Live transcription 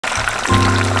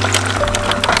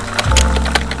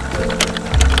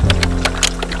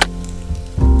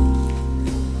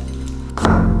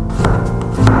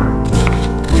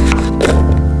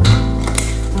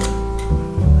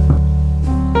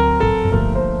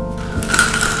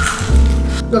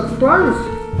That's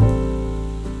nice.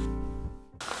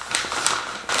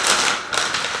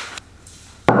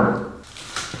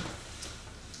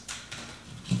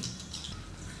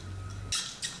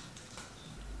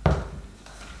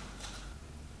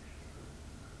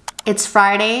 It's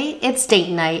Friday, it's date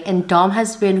night, and Dom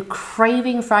has been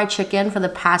craving fried chicken for the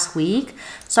past week.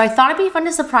 So I thought it'd be fun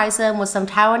to surprise him with some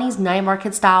Taiwanese night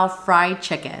market style fried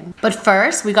chicken. But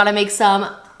first, we gotta make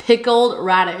some pickled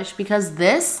radish because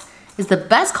this is the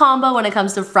best combo when it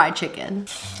comes to fried chicken.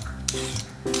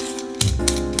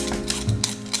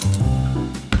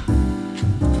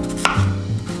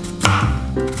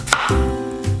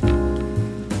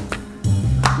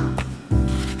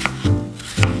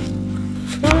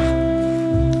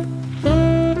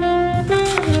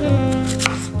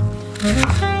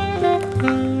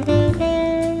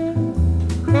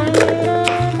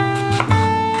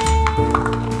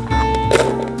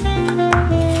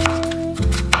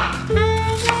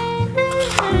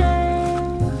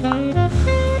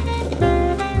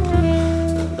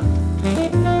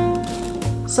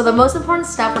 So the most important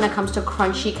step when it comes to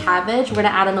crunchy cabbage, we're gonna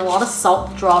add in a lot of salt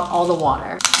to draw out all the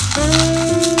water.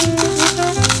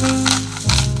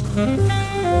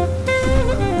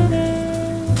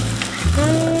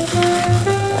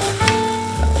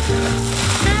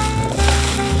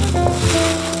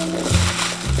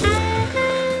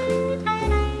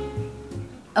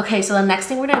 Okay, so the next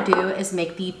thing we're gonna do is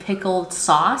make the pickled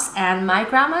sauce, and my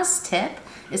grandma's tip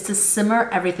is to simmer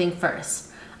everything first.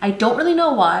 I don't really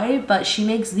know why, but she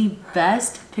makes the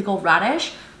best pickled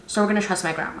radish, so we're gonna trust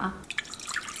my grandma.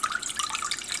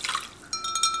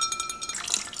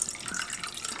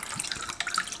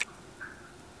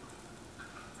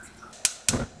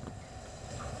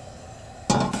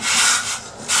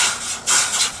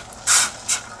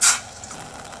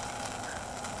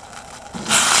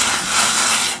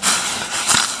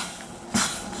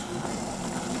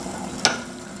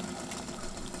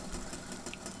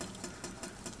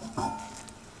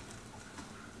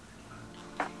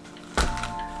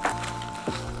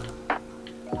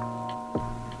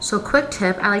 So quick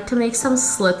tip, I like to make some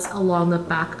slits along the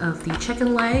back of the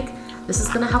chicken leg. This is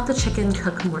gonna help the chicken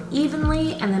cook more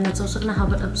evenly, and then it's also gonna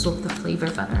help it absorb the flavor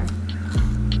better.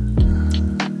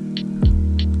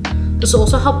 This will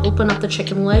also help open up the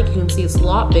chicken leg. You can see it's a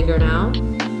lot bigger now.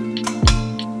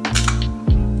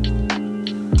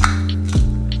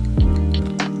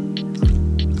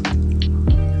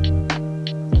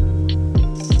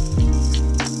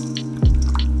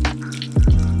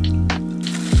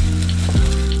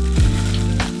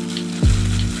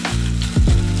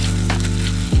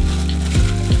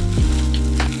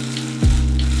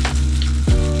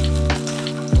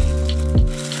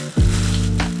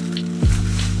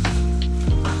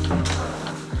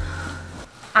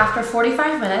 After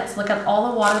 45 minutes, look at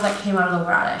all the water that came out of the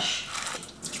radish.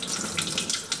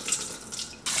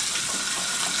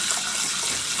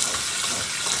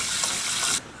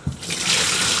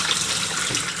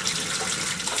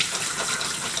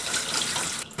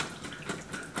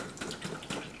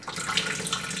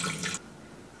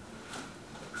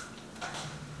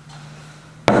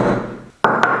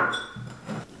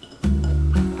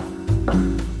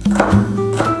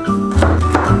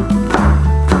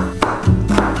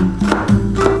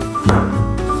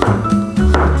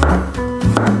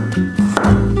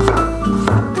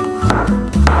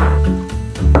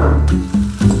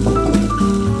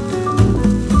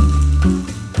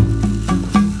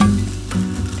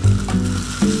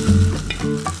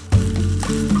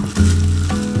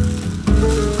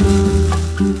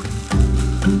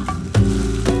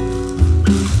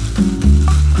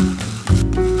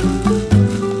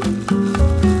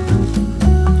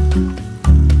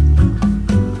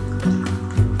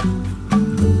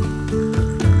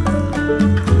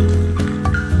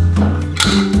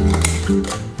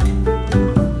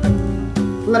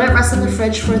 Let it rest in the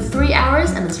fridge for 3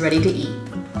 hours and it's ready to eat.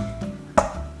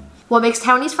 What makes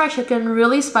Taiwanese fried chicken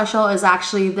really special is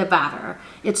actually the batter.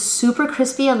 It's super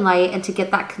crispy and light, and to get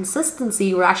that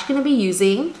consistency, we're actually gonna be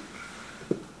using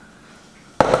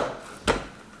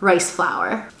rice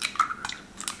flour.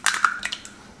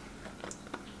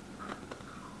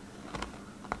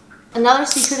 Another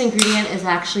secret ingredient is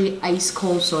actually ice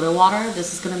cold soda water.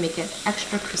 This is gonna make it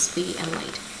extra crispy and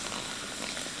light.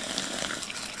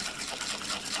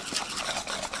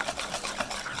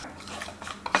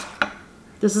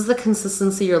 This is the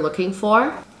consistency you're looking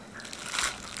for.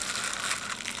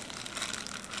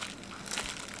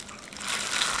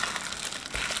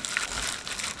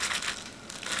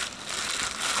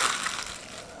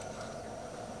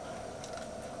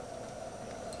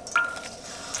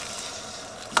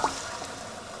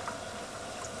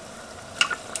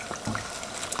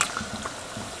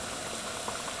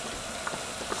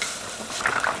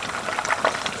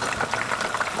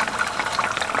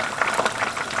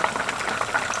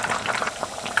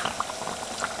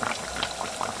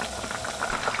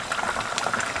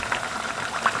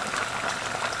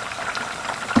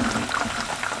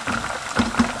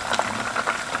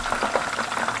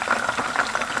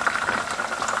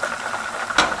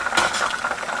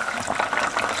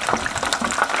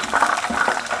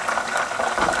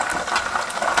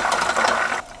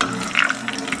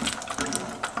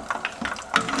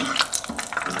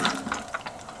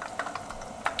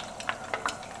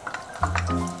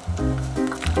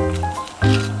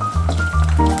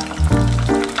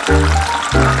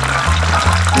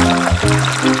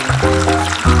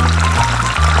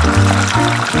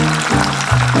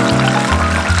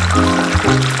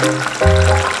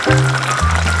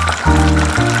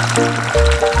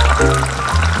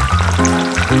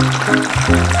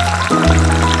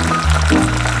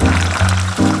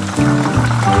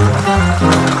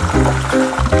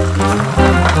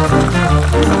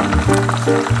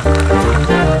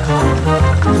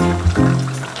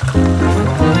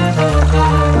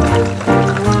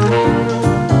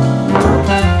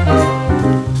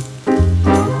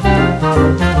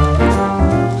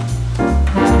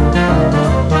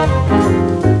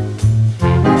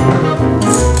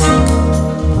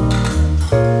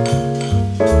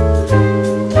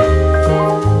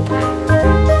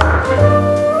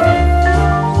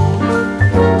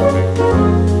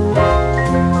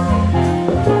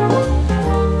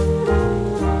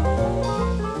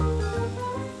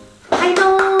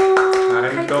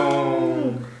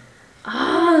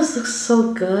 looks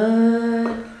so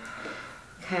good.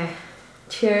 Okay,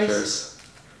 cheers. Cheers.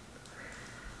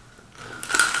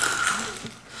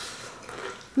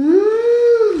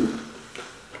 Mmm.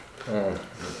 Oh,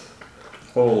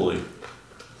 holy.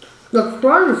 The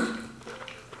crunch.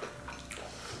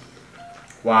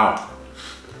 Wow.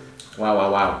 Wow,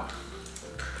 wow, wow.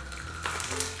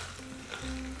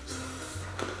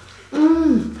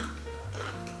 Mmm.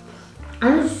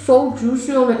 And it's so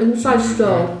juicy on the inside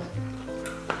still.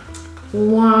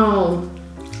 Wow.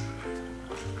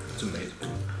 It's amazing.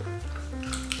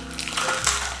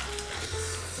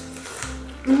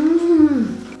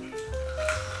 Mmm.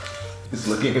 He's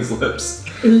licking his lips.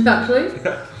 Exactly.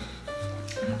 Yeah.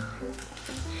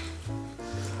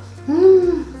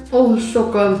 Mmm. Oh, it's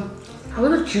so good.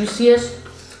 Probably the juiciest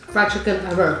fried chicken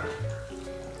ever.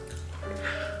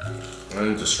 I'm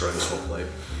gonna destroy this whole plate.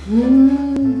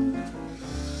 Mmm.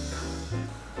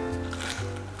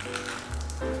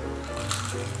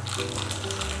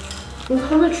 Look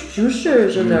how much juice there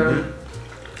is in there.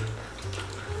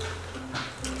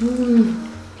 Mmm.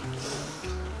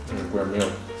 Great meal.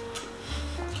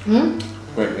 Hmm?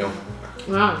 Great meal.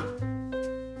 Wow.